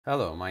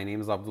Hello, my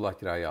name is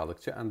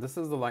Yaglikci, and this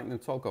is the lightning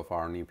talk of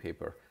our new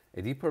paper,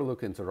 a deeper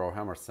look into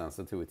RowHammer's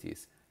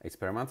sensitivities,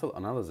 experimental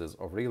analysis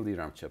of real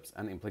DRAM chips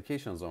and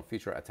implications on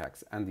future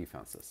attacks and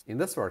defenses. In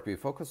this work, we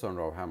focus on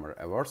RowHammer,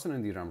 a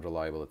worsening DRAM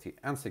reliability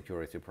and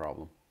security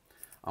problem.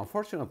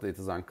 Unfortunately, it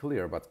is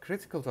unclear but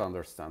critical to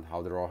understand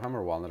how the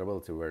RowHammer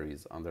vulnerability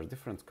varies under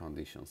different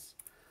conditions.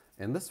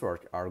 In this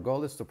work, our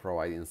goal is to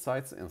provide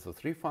insights into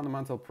three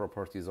fundamental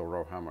properties of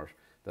RowHammer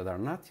that are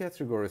not yet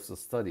rigorously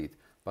studied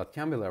but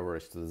can be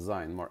leveraged to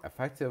design more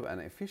effective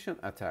and efficient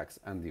attacks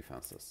and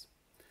defenses.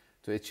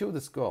 To achieve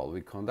this goal,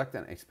 we conduct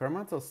an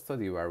experimental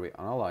study where we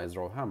analyze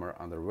RowHammer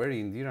under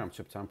varying DRAM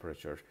chip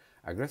temperature,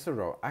 aggressor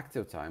row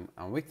active time,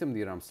 and victim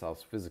DRAM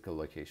cells' physical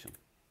location.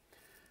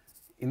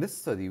 In this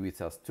study, we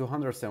test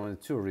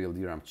 272 real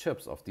DRAM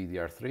chips of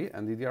DDR3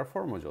 and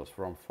DDR4 modules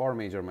from 4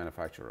 major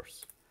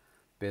manufacturers.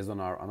 Based on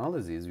our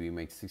analyses, we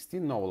make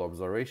 16 novel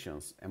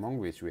observations, among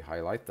which we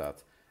highlight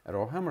that a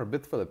RowHammer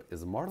bit flip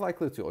is more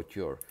likely to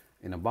occur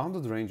in a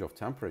bounded range of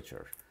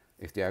temperature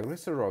if the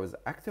aggressor row is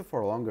active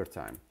for a longer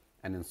time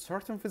and in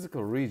certain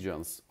physical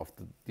regions of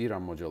the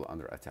DRAM module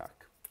under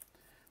attack.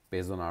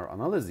 Based on our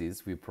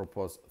analyses, we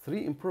propose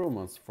 3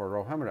 improvements for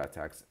RowHammer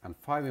attacks and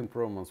 5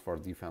 improvements for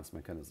defense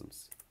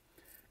mechanisms.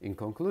 In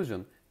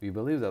conclusion, we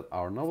believe that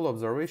our novel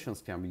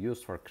observations can be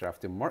used for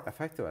crafting more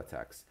effective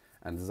attacks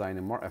and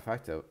designing more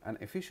effective and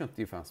efficient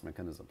defense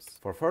mechanisms.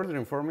 For further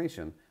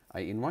information,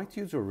 I invite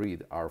you to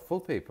read our full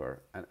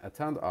paper and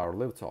attend our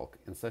live talk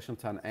in session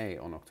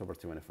 10A on October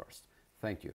 21st. Thank you.